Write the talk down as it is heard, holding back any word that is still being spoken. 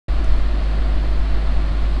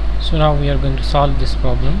So now we are going to solve this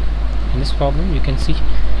problem. In this problem you can see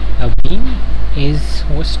a beam is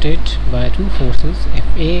hoisted by two forces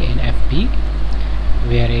FA and FB,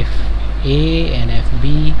 where FA and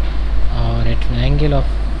FB are at an angle of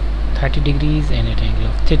 30 degrees and at an angle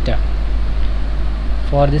of theta.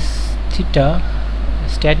 For this theta, a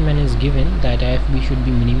statement is given that FB should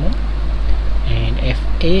be minimum and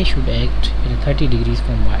FA should act at 30 degrees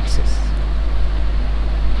from y-axis.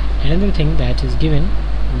 Another thing that is given,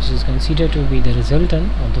 which is considered to be the resultant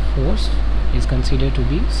of the force, is considered to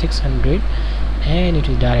be 600 and it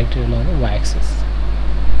is directed along the y-axis.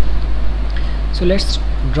 So let's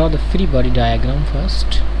draw the free body diagram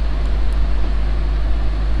first.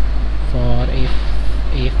 For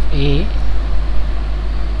if A,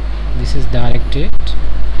 this is directed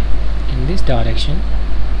in this direction,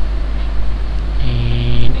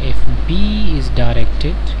 and if B is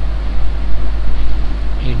directed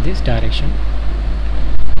in this direction,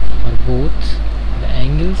 for both the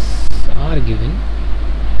angles are given.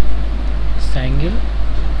 This angle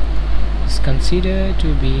is considered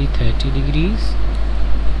to be 30 degrees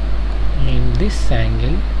and this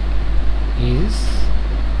angle is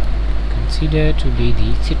considered to be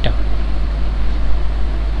the theta.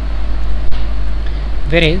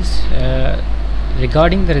 Whereas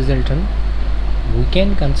regarding the resultant, we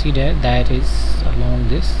can consider that is along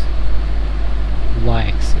this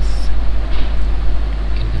y-axis.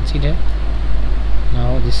 You can consider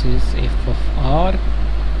now this is f of r.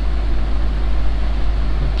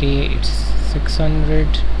 Okay, it's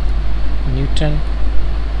 600 Newton.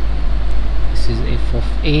 This is f of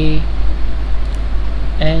A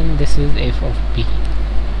and this is f of B.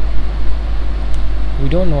 We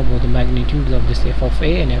don't know about the magnitudes of this f of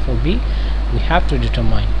A and f of B. We have to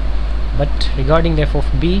determine. But regarding the f of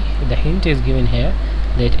B, the hint is given here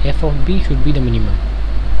that f of B should be the minimum.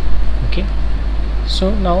 Okay,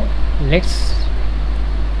 so now let's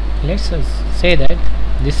say that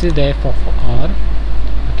this is the f of R.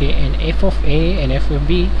 Okay, and f of A and f of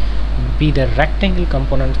B be the rectangle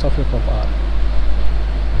components of f of R.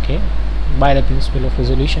 Okay, by the principle of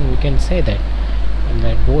resolution we can say that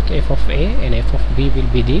both f of A and f of B will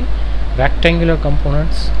be the rectangular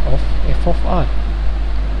components of f of R.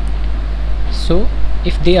 So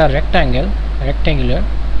if they are rectangular,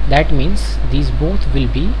 that means these both will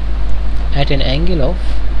be at an angle of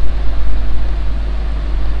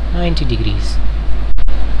 90 degrees.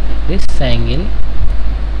 This angle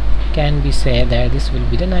can be said that this will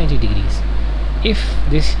be the 90 degrees if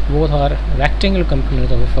this both are rectangular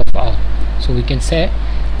components of f of R. So we can say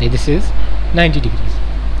that this is 90 degrees.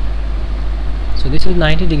 So this is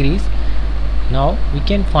 90 degrees. Now we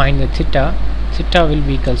can find the theta. Theta will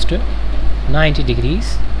be equals to 90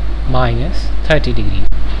 degrees minus 30 degrees.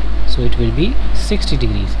 So it will be 60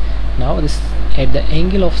 degrees. Now this at the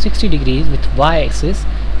angle of 60 degrees with y-axis,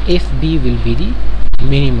 FB will be the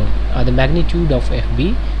minimum, or the magnitude of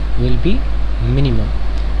FB will be minimum.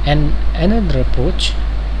 And another approach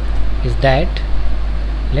is that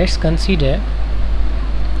let's consider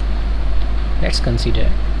I'm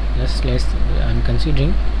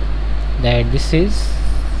considering that this is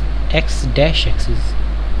x dash axis.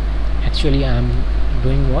 Actually I'm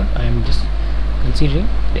doing what I'm just considering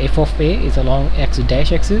the f of A is along x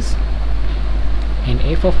dash axis and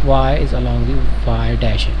f of y is along the y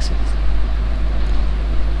dash axis.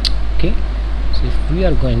 Okay, so if we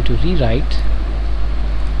are going to rewrite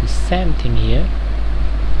the same thing here,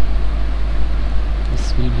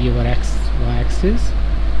 this will be our y axis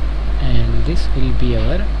and this will be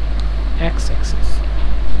our x axis.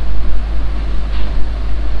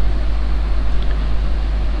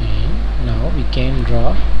 And now we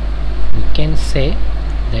can say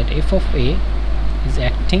that f of A is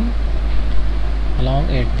acting along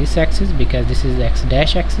at this axis because this is x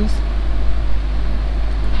dash axis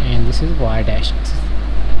and this is y dash axis.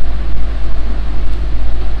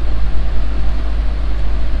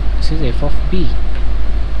 This is f of B.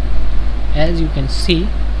 As you can see,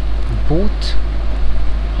 both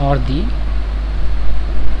are the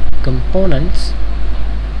components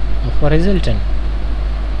of a resultant.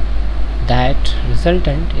 That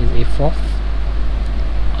resultant is f of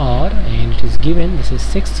R and it is given this is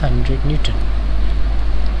 600 Newton.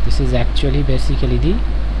 This is actually basically the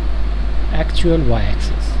actual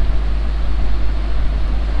y-axis.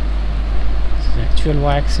 This is actual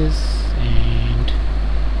y-axis, and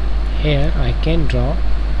here I can draw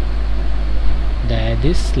that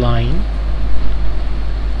this line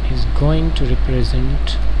is going to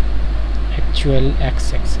represent actual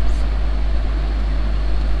x-axis.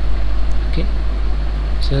 Okay,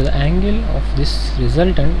 so the angle of this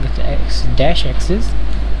resultant with x dash axis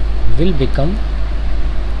will become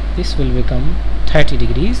this will become 30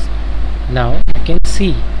 degrees. Now you can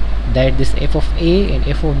see that this f of a and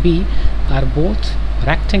f of b are both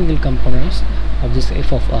rectangle components of this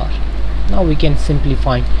f of r. Now we can simply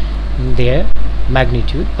find their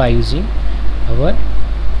magnitude by using our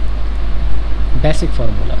basic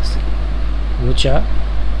formulas, which are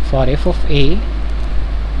for f of a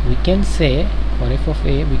we can say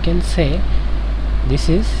this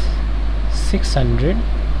is 600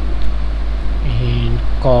 and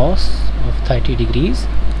cos of 30 degrees.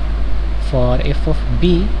 For f of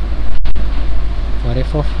b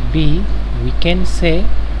we can say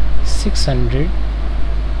 600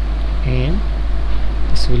 and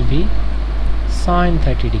this will be sine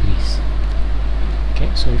 30 degrees.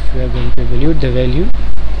 Okay, so if we are going to evaluate the value,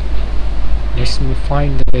 let me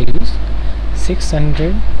find the values.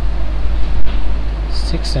 600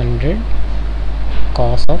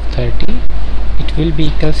 cos of 30, it will be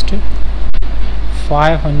equals to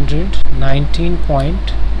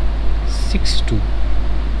 519.62,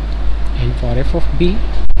 and for f of b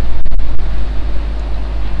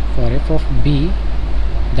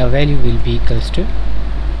the value will be equals to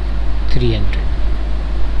 300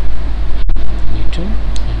 Newton,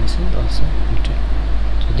 and this is also Newton.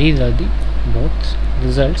 So these are the both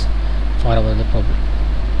results for our problem.